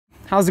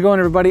How's it going,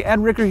 everybody? Ed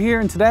Ricker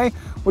here, and today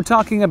we're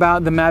talking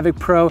about the Mavic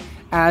Pro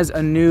as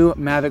a new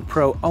Mavic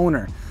Pro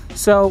owner.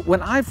 So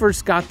when I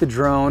first got the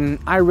drone,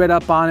 I read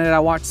up on it, I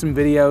watched some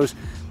videos,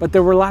 but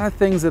there were a lot of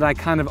things that I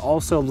kind of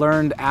also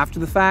learned after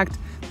the fact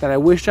that I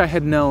wish I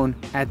had known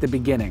at the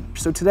beginning.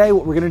 So today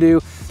what we're gonna do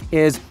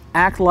is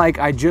act like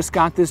I just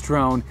got this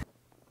drone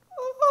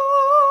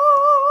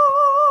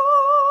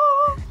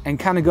and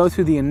kind of go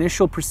through the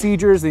initial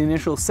procedures, the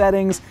initial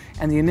settings,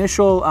 and the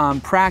initial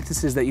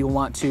practices that you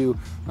want to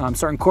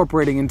start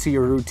incorporating into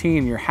your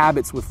routine, your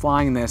habits with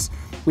flying this.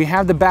 We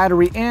have the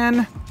battery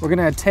in. We're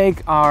gonna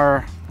take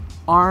our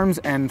arms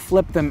and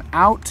flip them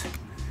out,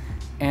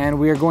 and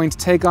we are going to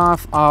take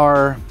off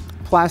our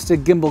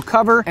plastic gimbal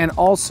cover and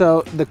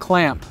also the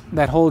clamp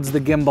that holds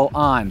the gimbal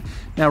on.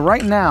 Now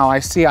right now I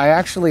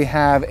actually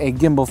have a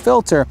gimbal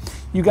filter.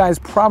 You guys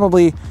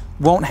probably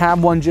won't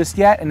have one just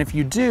yet, and if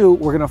you do,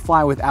 we're gonna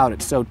fly without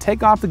it. So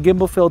take off the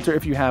gimbal filter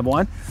if you have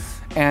one,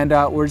 and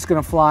we're just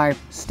gonna fly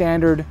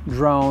standard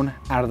drone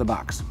out of the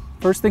box.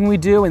 First thing we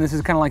do, and this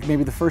is kind of like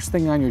maybe the first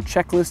thing on your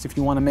checklist if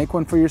you want to make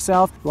one for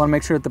yourself, you want to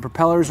make sure that the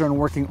propellers are in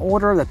working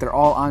order, that they're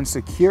all on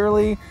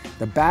securely,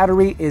 the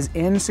battery is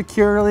in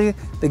securely,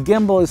 the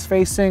gimbal is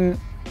facing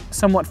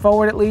somewhat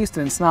forward at least,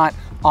 and it's not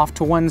off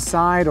to one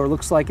side or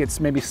looks like it's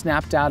maybe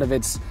snapped out of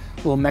its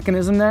little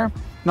mechanism there.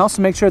 And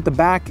also make sure at the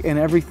back and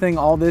everything,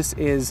 all this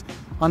is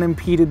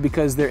unimpeded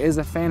because there is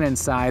a fan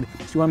inside.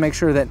 So you want to make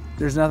sure that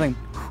there's nothing,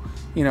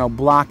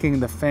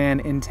 blocking the fan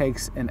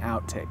intakes and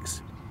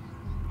outtakes.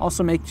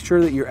 Also make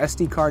sure that your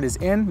SD card is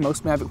in.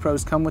 Most Mavic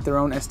Pros come with their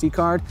own SD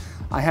card.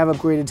 I have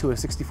upgraded to a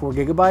 64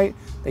 gigabyte.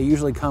 They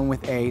usually come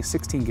with a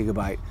 16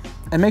 gigabyte.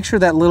 And make sure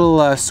that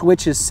little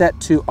switch is set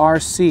to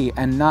RC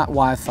and not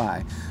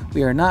Wi-Fi.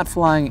 We are not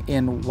flying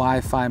in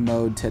Wi-Fi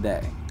mode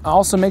today.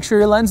 Also make sure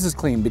your lens is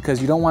clean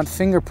because you don't want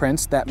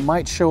fingerprints that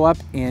might show up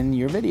in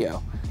your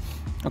video.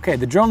 Okay,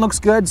 the drone looks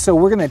good, so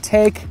we're gonna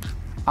take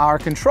our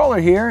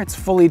controller here, it's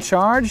fully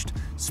charged,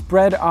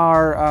 spread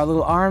our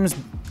little arms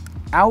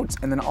out,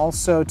 and then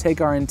also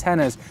take our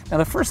antennas. Now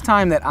the first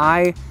time that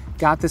I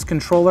got this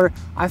controller,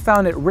 I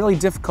found it really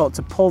difficult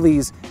to pull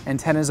these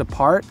antennas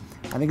apart.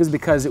 I think it's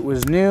because it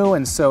was new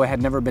and so it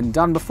had never been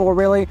done before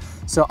really.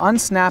 So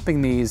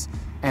unsnapping these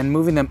and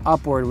moving them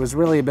upward was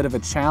really a bit of a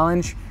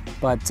challenge,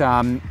 but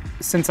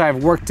since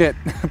I've worked it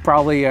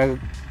probably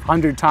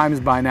 100 times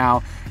by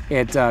now,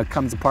 it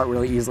comes apart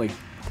really easily.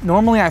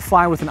 Normally I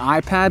fly with an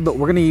iPad, but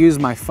we're gonna use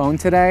my phone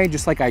today,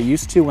 just like I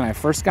used to when I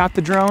first got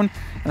the drone,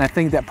 and I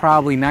think that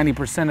probably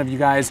 90% of you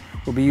guys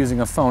will be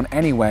using a phone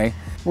anyway.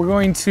 We're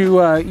going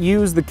to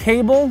use the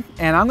cable,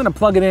 and I'm gonna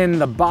plug it in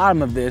the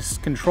bottom of this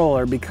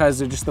controller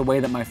because of just the way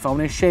that my phone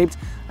is shaped.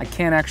 I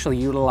can't actually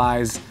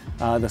utilize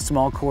the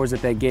small cords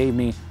that they gave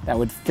me that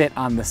would fit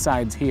on the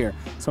sides here.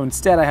 So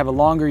instead I have a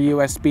longer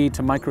USB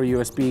to micro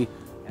USB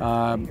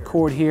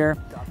cord here,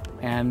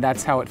 and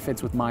that's how it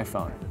fits with my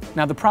phone.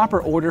 Now the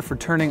proper order for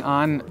turning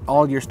on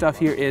all your stuff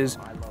here is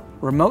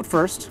remote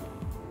first,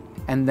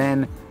 and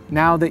then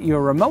now that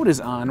your remote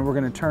is on, we're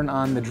gonna turn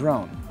on the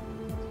drone.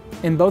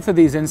 In both of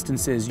these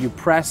instances, you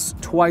press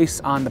twice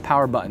on the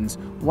power buttons,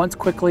 once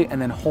quickly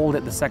and then hold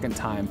it the second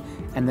time,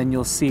 and then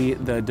you'll see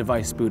the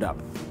device boot up.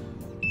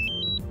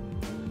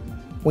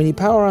 When you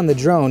power on the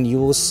drone, you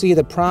will see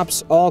the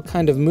props all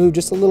kind of move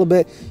just a little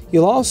bit.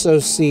 You'll also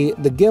see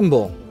the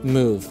gimbal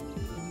move.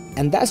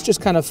 And that's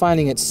just kind of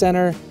finding its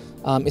center.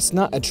 It's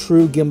not a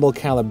true gimbal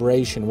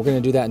calibration. We're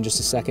gonna do that in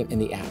just a second in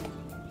the app.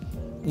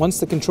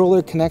 Once the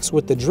controller connects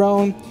with the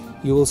drone,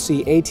 you will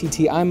see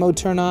ATTI mode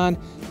turn on,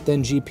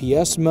 then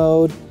GPS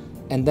mode,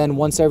 and then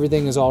once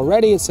everything is all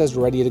ready, it says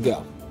ready to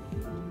go.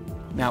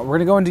 Now we're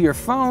gonna go into your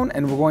phone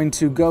and we're going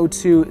to go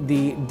to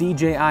the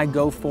DJI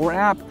Go 4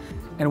 app.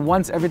 And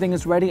once everything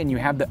is ready and you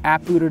have the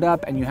app booted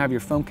up and you have your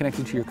phone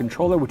connected to your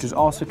controller, which is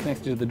also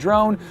connected to the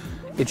drone,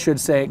 it should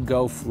say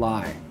go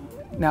fly.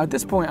 Now at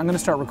this point, I'm gonna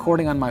start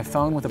recording on my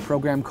phone with a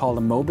program called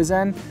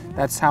Mobizen.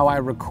 That's how I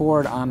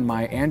record on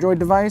my Android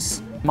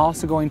device. I'm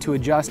also going to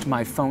adjust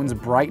my phone's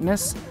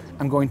brightness.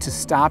 I'm going to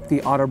stop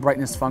the auto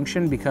brightness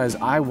function because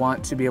I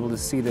want to be able to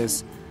see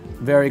this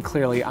very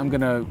clearly. I'm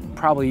gonna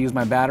probably use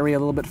my battery a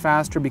little bit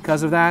faster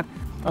because of that.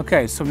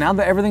 Okay, so now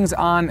that everything's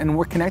on and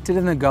we're connected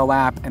in the Go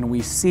app and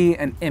we see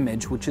an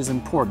image, which is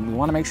important. We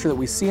wanna make sure that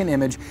we see an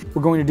image.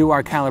 We're going to do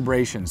our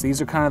calibrations.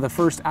 These are kind of the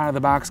first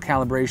out-of-the-box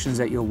calibrations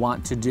that you'll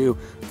want to do.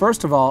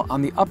 First of all,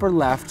 on the upper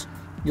left,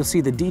 you'll see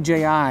the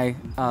DJI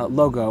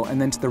logo, and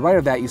then to the right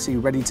of that, you see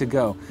Ready to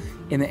Go.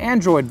 In the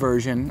Android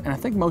version, and I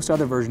think most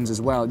other versions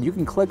as well, you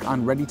can click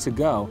on Ready to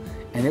Go,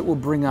 and it will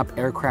bring up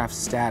aircraft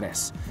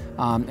status.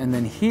 And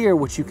then here,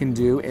 what you can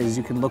do is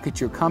you can look at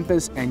your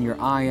compass and your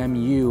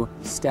IMU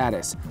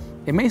status.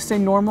 It may say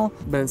normal,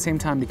 but at the same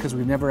time, because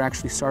we've never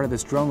actually started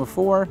this drone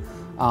before,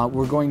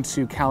 we're going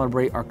to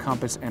calibrate our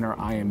compass and our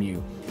IMU.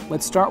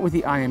 Let's start with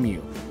the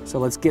IMU. So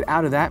let's get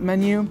out of that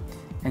menu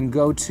and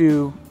go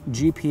to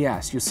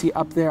GPS. You'll see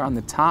up there on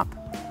the top,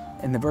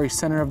 in the very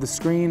center of the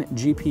screen,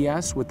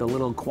 GPS with the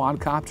little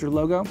quadcopter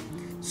logo.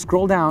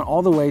 Scroll down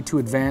all the way to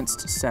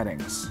advanced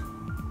settings.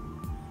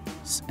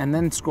 and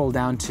then scroll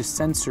down to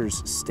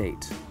sensors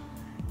state.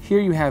 Here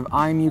you have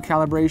IMU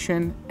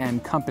calibration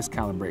and compass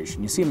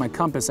calibration. You see my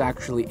compass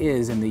actually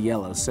is in the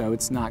yellow, so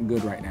it's not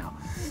good right now.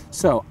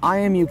 So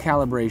IMU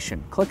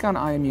calibration, click on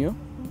IMU,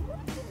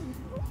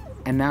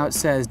 and now it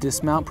says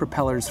dismount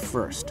propellers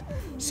first.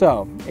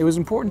 So it was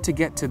important to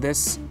get to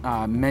this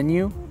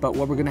menu, but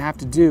what we're gonna have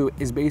to do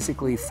is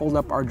basically fold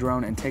up our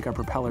drone and take our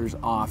propellers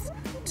off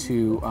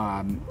to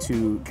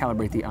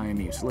calibrate the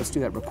IMU. So let's do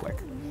that real quick.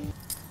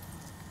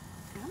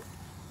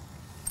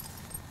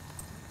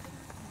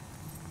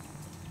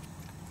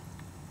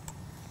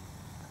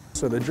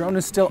 So the drone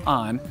is still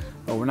on,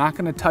 but we're not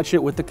gonna touch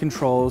it with the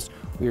controls.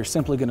 We are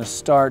simply gonna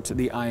start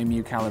the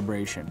IMU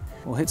calibration.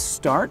 We'll hit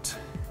start,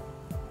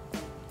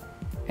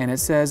 and it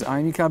says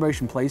IMU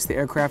calibration, place the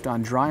aircraft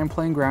on dry and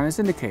plain ground as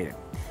indicated.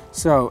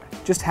 So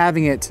just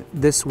having it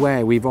this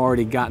way, we've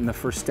already gotten the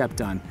first step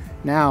done.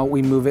 Now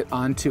we move it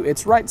onto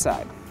its right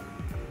side.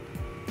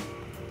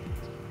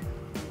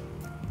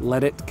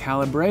 Let it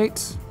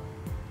calibrate,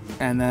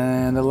 and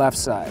then the left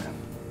side.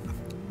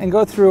 And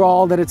go through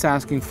all that it's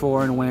asking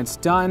for, and when it's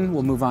done,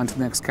 we'll move on to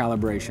the next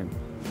calibration.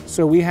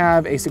 So we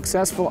have a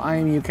successful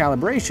IMU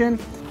calibration.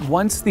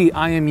 Once the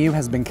IMU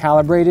has been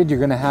calibrated, you're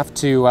gonna have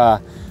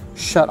to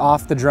shut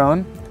off the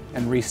drone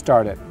and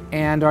restart it.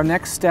 And our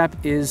next step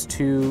is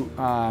to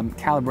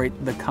calibrate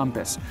the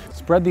compass.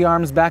 Spread the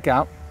arms back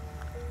out.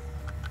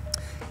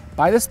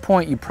 By this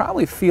point, you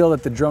probably feel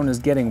that the drone is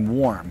getting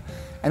warm.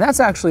 And that's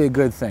actually a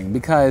good thing,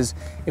 because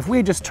if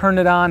we just turn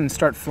it on and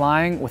start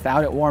flying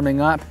without it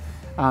warming up,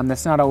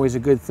 that's not always a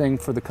good thing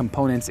for the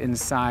components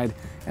inside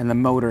and the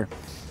motor.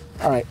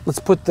 All right, let's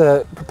put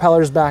the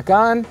propellers back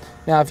on.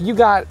 Now, if you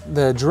got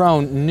the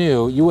drone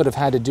new, you would have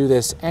had to do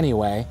this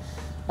anyway.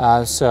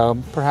 So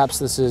perhaps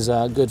this is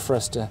good for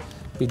us to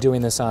be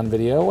doing this on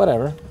video,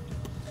 whatever.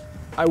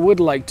 I would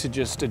like to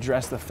just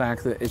address the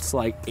fact that it's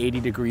like 80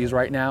 degrees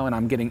right now and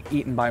I'm getting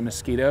eaten by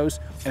mosquitoes,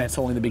 and it's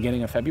only the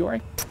beginning of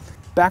February.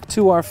 Back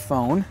to our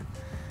phone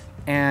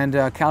and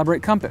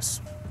calibrate compass.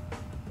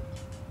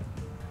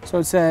 So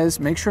it says,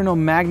 make sure no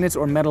magnets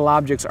or metal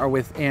objects are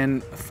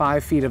within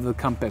 5 feet of the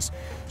compass.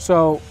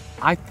 So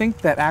I think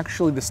that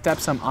actually the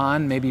steps I'm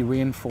on may be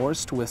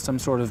reinforced with some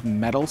sort of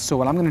metal. So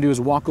what I'm gonna do is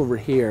walk over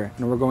here,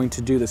 and we're going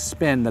to do the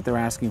spin that they're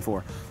asking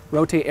for.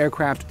 Rotate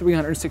aircraft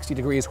 360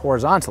 degrees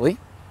horizontally.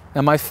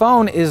 Now my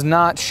phone is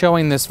not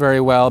showing this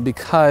very well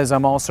because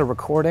I'm also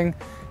recording.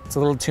 It's a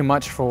little too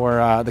much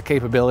for the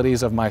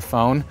capabilities of my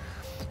phone.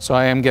 So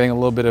I am getting a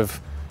little bit of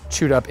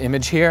chewed up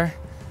image here,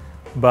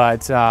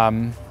 but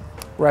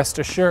rest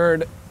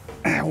assured,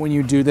 when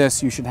you do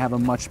this, you should have a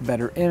much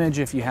better image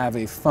if you have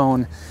a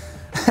phone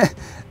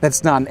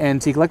that's not an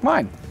antique like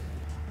mine.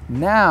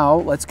 Now,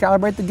 let's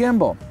calibrate the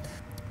gimbal.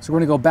 So we're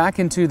gonna go back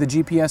into the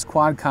GPS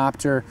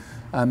quadcopter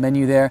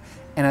menu there,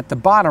 and at the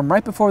bottom,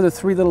 right before the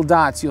 3 little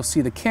dots, you'll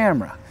see the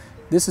camera.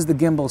 This is the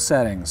gimbal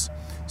settings.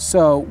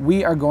 So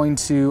we are going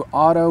to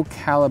auto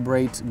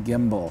calibrate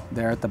gimbal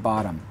there at the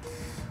bottom.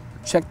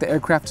 Check the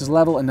aircraft is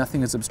level and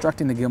nothing is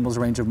obstructing the gimbal's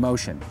range of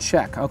motion.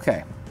 Check,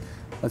 okay.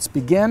 Let's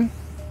begin.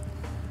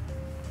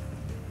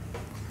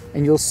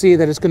 And you'll see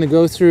that it's going to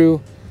go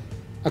through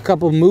a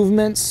couple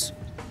movements.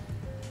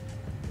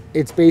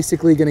 It's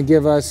basically going to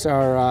give us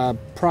our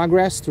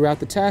progress throughout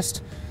the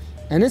test.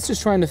 And it's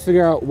just trying to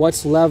figure out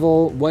what's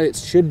level, what it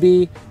should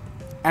be.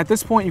 At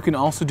this point, you can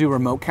also do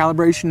remote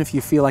calibration if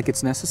you feel like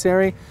it's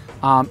necessary.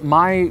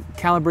 My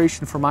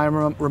calibration for my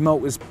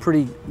remote was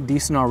pretty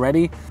decent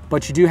already,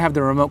 but you do have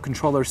the remote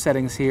controller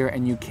settings here,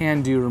 and you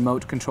can do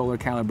remote controller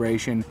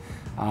calibration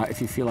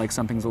if you feel like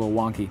something's a little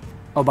wonky.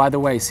 Oh, by the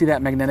way, see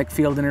that magnetic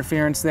field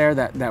interference there,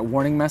 that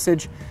warning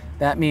message?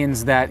 That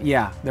means that,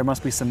 yeah, there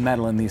must be some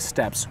metal in these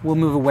steps. We'll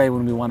move away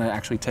when we want to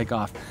actually take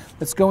off.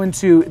 Let's go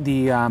into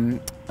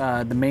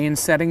the main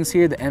settings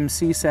here, the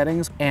MC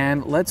settings,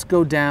 and let's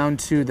go down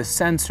to the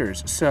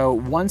sensors. So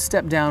one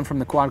step down from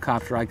the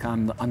quadcopter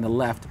icon on the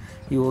left,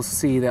 you will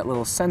see that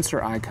little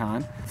sensor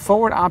icon.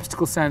 Forward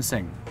obstacle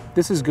sensing.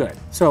 This is good.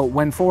 So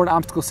when forward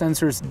obstacle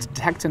sensors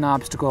detect an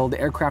obstacle, the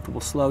aircraft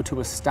will slow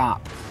to a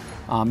stop.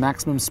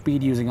 Maximum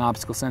speed using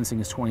obstacle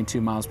sensing is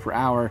 22 miles per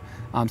hour.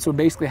 So it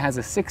basically has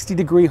a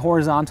 60-degree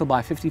horizontal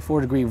by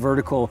 54-degree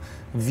vertical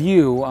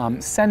view,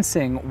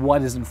 sensing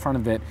what is in front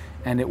of it,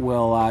 and it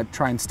will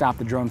try and stop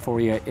the drone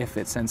for you if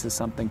it senses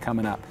something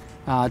coming up.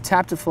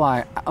 Tap to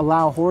fly,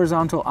 allow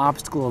horizontal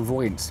obstacle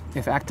avoidance.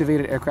 If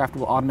activated, aircraft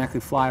will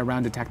automatically fly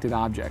around detected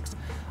objects.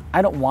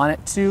 I don't want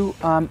it to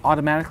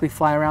automatically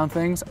fly around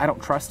things. I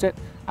don't trust it.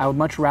 I would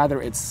much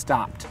rather it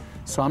stopped.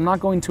 So I'm not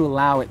going to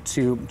allow it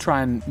to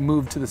try and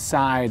move to the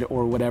side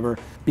or whatever,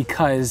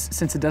 because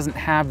since it doesn't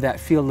have that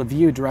field of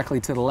view directly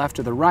to the left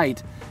or the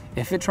right,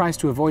 if it tries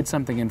to avoid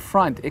something in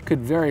front, it could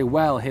very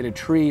well hit a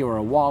tree or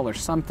a wall or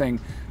something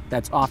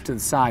that's off to the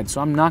side.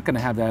 So I'm not going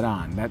to have that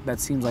on. That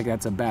seems like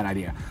that's a bad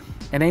idea.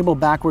 Enable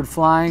backward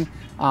flying.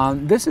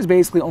 This is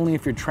basically only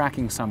if you're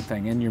tracking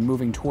something and you're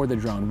moving toward the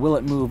drone. Will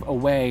it move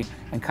away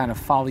and kind of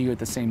follow you at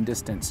the same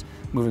distance,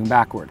 moving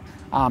backward?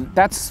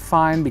 That's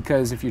fine,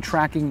 because if you're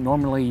tracking,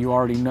 normally you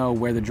already know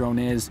where the drone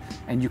is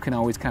and you can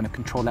always kind of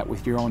control that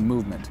with your own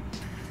movement.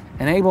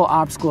 Enable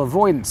obstacle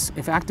avoidance.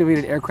 If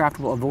activated, aircraft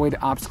will avoid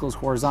obstacles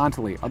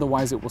horizontally,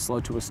 otherwise it will slow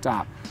to a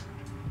stop.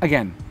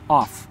 Again,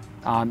 off.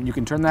 You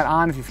can turn that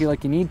on if you feel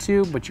like you need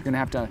to, but you're gonna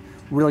have to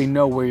really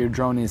know where your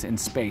drone is in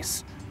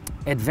space.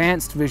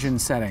 Advanced vision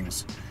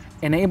settings.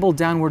 Enable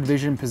downward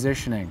vision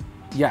positioning.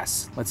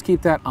 Yes, let's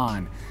keep that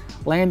on.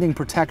 Landing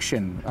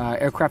protection.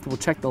 Aircraft will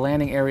check the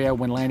landing area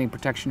when landing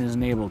protection is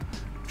enabled.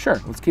 Sure,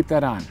 let's keep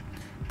that on.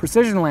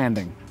 Precision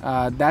landing.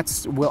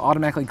 Will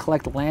automatically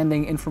collect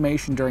landing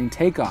information during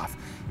takeoff.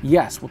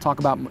 Yes, we'll talk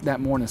about that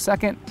more in a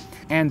second.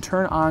 And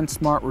turn on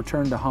smart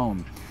return to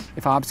home.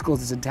 If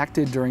obstacles is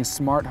detected during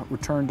smart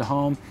return to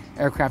home,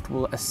 aircraft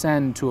will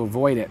ascend to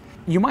avoid it.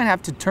 You might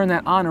have to turn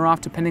that on or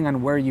off depending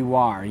on where you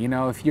are. You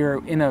know, if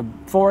you're in a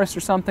forest or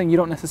something, you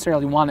don't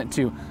necessarily want it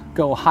to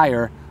go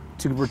higher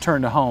to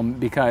return to home,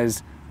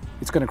 because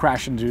it's going to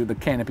crash into the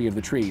canopy of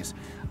the trees.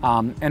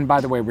 And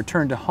by the way,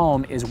 return to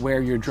home is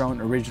where your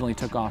drone originally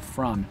took off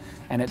from,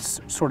 and it's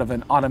sort of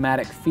an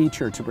automatic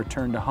feature to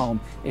return to home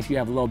if you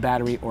have low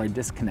battery or a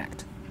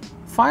disconnect.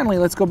 Finally,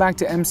 let's go back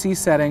to MC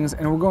settings,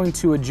 and we're going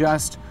to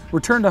adjust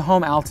return to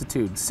home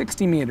altitude.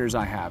 60 meters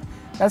I have.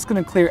 That's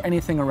going to clear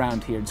anything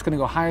around here. It's going to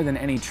go higher than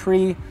any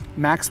tree.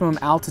 Maximum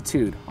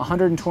altitude,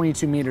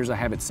 122 meters I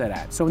have it set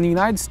at. So in the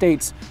United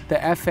States, the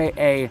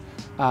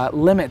FAA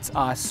limits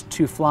us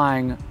to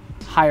flying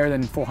higher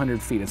than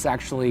 400 feet. It's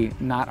actually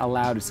not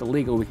allowed, it's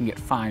illegal, we can get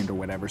fined or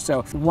whatever.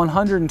 So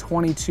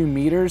 122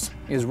 meters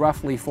is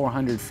roughly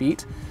 400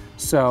 feet.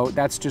 So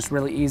that's just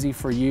really easy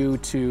for you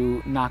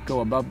to not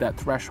go above that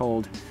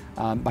threshold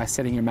by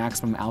setting your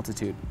maximum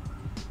altitude.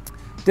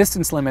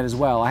 Distance limit as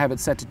well, I have it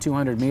set to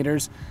 200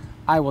 meters.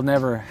 I will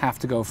never have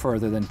to go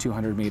further than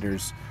 200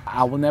 meters.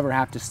 I will never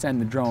have to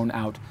send the drone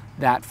out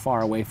that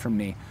far away from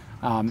me.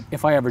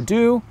 If I ever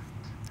do,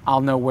 I'll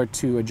know where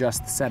to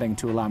adjust the setting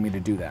to allow me to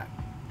do that.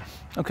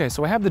 Okay,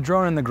 so I have the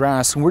drone in the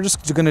grass, and we're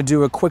just gonna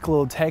do a quick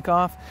little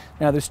takeoff.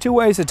 Now there's two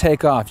ways to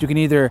take off. You can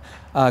either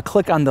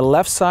click on the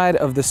left side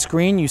of the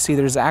screen. You see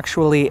there's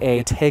actually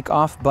a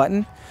takeoff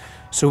button.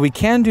 So we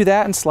can do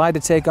that and slide to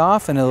take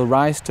off, and it'll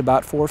rise to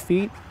about 4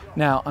 feet.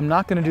 Now, I'm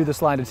not gonna do the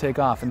slide to take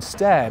off.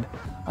 Instead,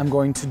 I'm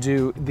going to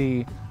do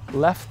the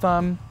left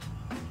thumb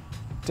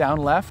down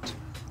left,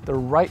 the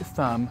right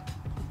thumb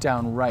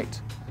down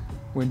right.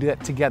 We're gonna do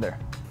that together.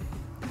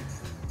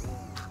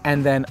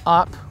 And then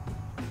up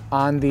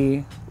on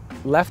the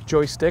left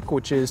joystick,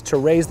 which is to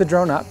raise the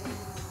drone up.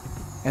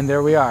 And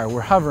there we are,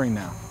 we're hovering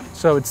now.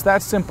 So it's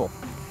that simple.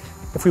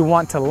 If we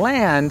want to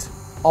land,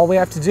 all we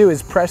have to do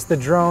is press the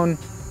drone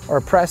or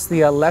press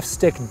the left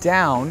stick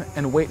down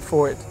and wait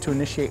for it to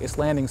initiate its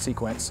landing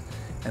sequence,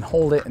 and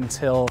hold it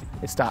until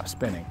it stops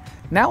spinning.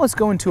 Now let's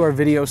go into our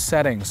video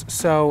settings.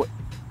 So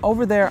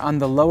over there on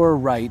the lower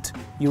right,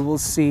 you will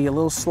see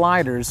little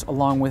sliders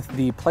along with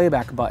the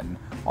playback button,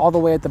 all the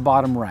way at the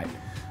bottom right.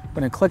 I'm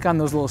going to click on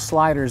those little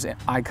sliders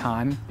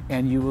icon,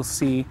 and you will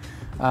see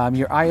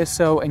your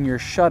ISO and your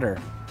shutter.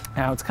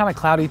 Now it's kind of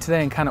cloudy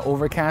today and kind of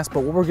overcast,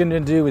 but what we're going to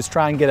do is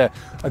try and get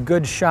a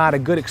good shot, a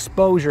good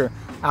exposure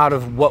out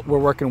of what we're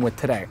working with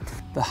today.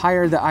 The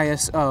higher the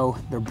ISO,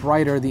 the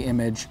brighter the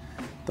image.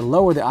 The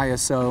lower the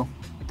ISO,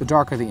 the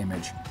darker the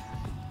image.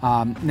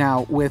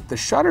 Now with the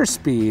shutter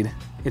speed,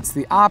 it's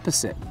the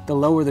opposite. The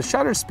lower the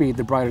shutter speed,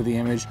 the brighter the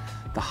image.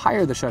 The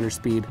higher the shutter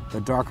speed,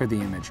 the darker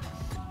the image.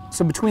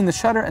 So between the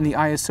shutter and the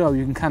ISO,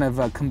 you can kind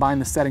of combine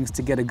the settings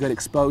to get a good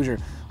exposure.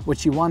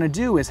 What you want to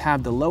do is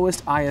have the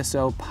lowest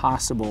ISO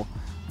possible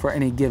for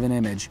any given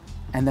image,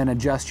 and then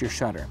adjust your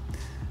shutter.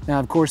 Now,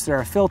 of course, there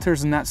are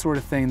filters and that sort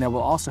of thing that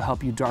will also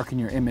help you darken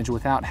your image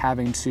without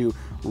having to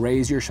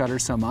raise your shutter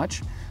so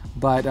much.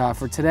 But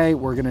for today,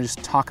 we're going to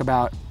just talk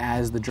about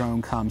as the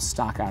drone comes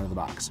stock out of the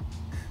box.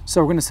 So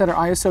we're going to set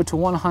our ISO to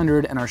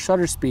 100 and our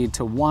shutter speed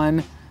to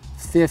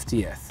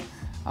 1/50th.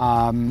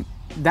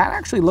 That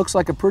actually looks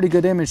like a pretty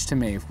good image to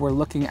me. If we're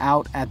looking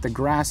out at the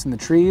grass and the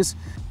trees,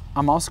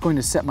 I'm also going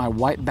to set my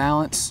white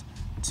balance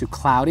to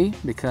cloudy,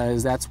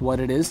 because that's what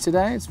it is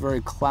today. It's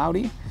very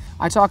cloudy.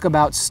 I talk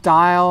about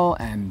style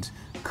and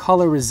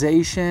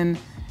colorization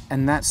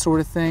and that sort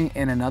of thing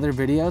in another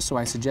video, so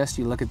I suggest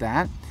you look at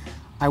that.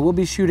 I will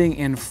be shooting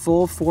in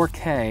full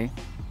 4K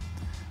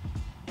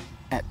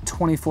at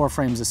 24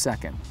 frames a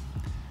second,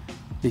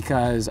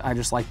 because I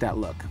just like that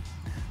look.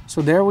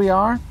 So there we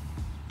are.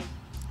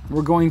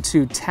 We're going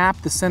to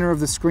tap the center of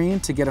the screen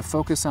to get a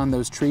focus on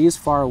those trees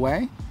far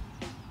away.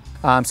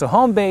 So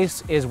home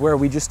base is where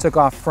we just took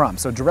off from.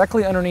 So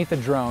directly underneath the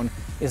drone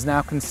is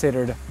now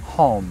considered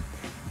home.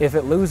 If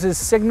it loses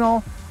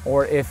signal,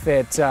 or if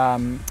it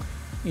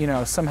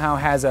somehow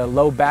has a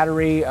low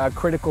battery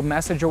critical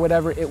message or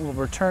whatever, it will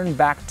return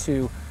back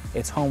to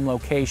its home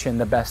location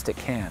the best it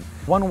can.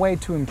 One way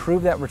to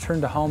improve that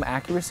return to home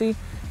accuracy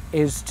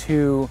is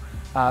to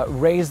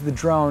raise the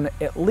drone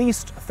at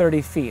least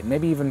 30 feet,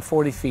 maybe even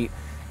 40 feet.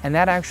 And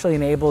that actually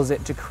enables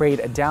it to create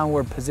a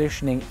downward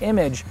positioning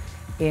image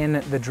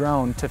in the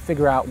drone to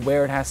figure out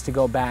where it has to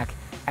go back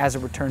as it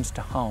returns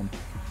to home.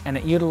 And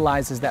it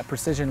utilizes that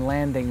precision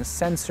landing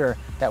sensor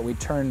that we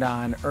turned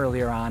on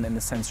earlier on in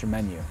the sensor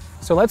menu.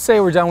 So let's say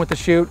we're done with the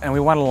shoot and we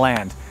want to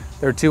land.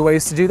 There are two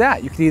ways to do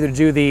that. You can either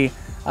do the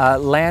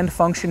land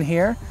function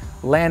here,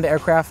 land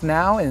aircraft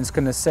now, and it's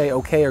going to say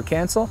okay or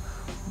cancel.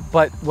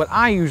 But what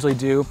I usually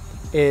do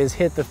is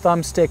hit the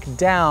thumbstick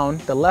down,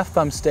 the left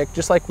thumbstick,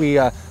 just like we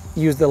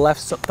use the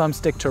left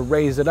thumbstick to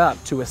raise it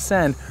up to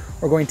ascend.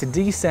 We're going to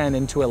descend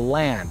into a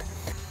land.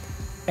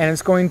 And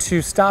it's going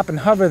to stop and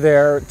hover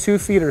there 2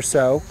 feet or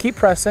so. Keep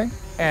pressing,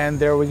 and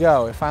there we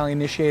go. It finally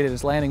initiated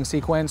its landing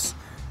sequence.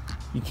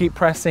 You keep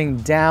pressing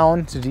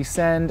down to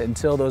descend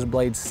until those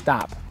blades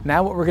stop.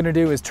 Now what we're gonna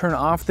do is turn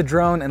off the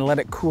drone and let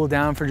it cool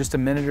down for just a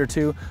minute or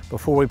two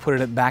before we put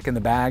it back in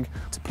the bag.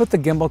 To put the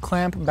gimbal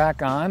clamp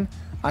back on,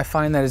 I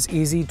find that it's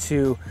easy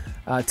to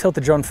tilt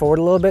the drone forward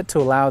a little bit to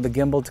allow the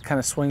gimbal to kind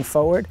of swing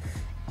forward.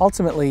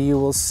 Ultimately, you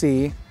will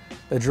see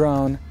the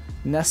drone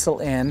nestle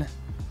in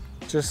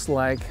just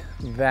like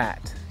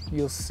that.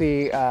 You'll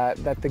see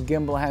that the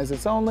gimbal has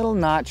its own little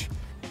notch.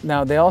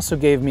 Now, they also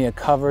gave me a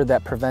cover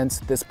that prevents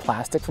this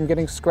plastic from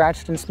getting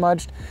scratched and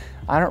smudged.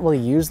 I don't really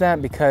use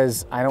that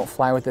because I don't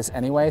fly with this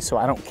anyway, so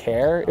I don't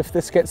care if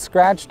this gets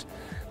scratched.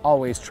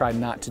 Always try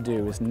not to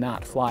do is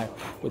not fly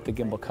with the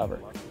gimbal cover.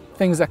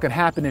 Things that could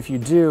happen if you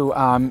do,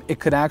 it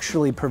could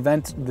actually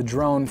prevent the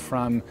drone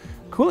from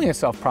cooling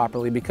itself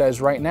properly, because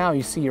right now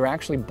you see you're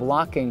actually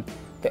blocking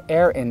the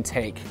air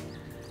intake.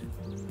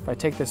 If I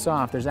take this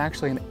off, there's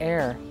actually an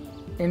air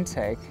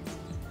intake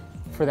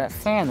for that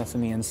fan that's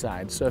in the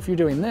inside. So if you're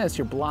doing this,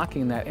 you're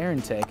blocking that air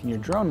intake and your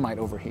drone might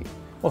overheat.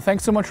 Well,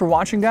 thanks so much for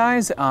watching,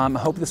 guys. I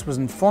hope this was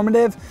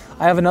informative.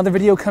 I have another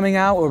video coming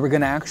out where we're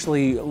gonna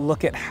actually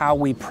look at how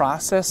we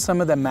process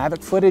some of the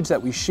Mavic footage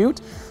that we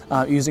shoot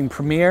using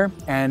Premiere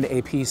and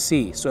a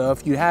PC. So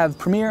if you have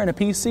Premiere and a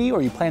PC,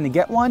 or you plan to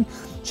get one,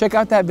 check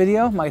out that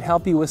video. It might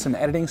help you with some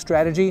editing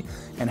strategy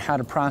and how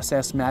to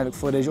process Mavic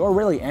footage, or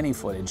really any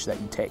footage that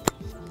you take.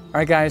 All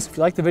right, guys, if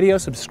you like the video,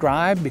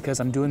 subscribe, because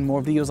I'm doing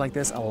more videos like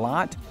this a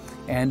lot.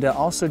 And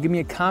also give me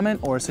a comment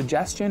or a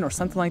suggestion or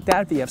something like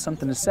that if you have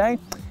something to say.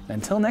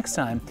 And until next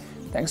time,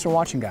 thanks for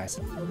watching, guys.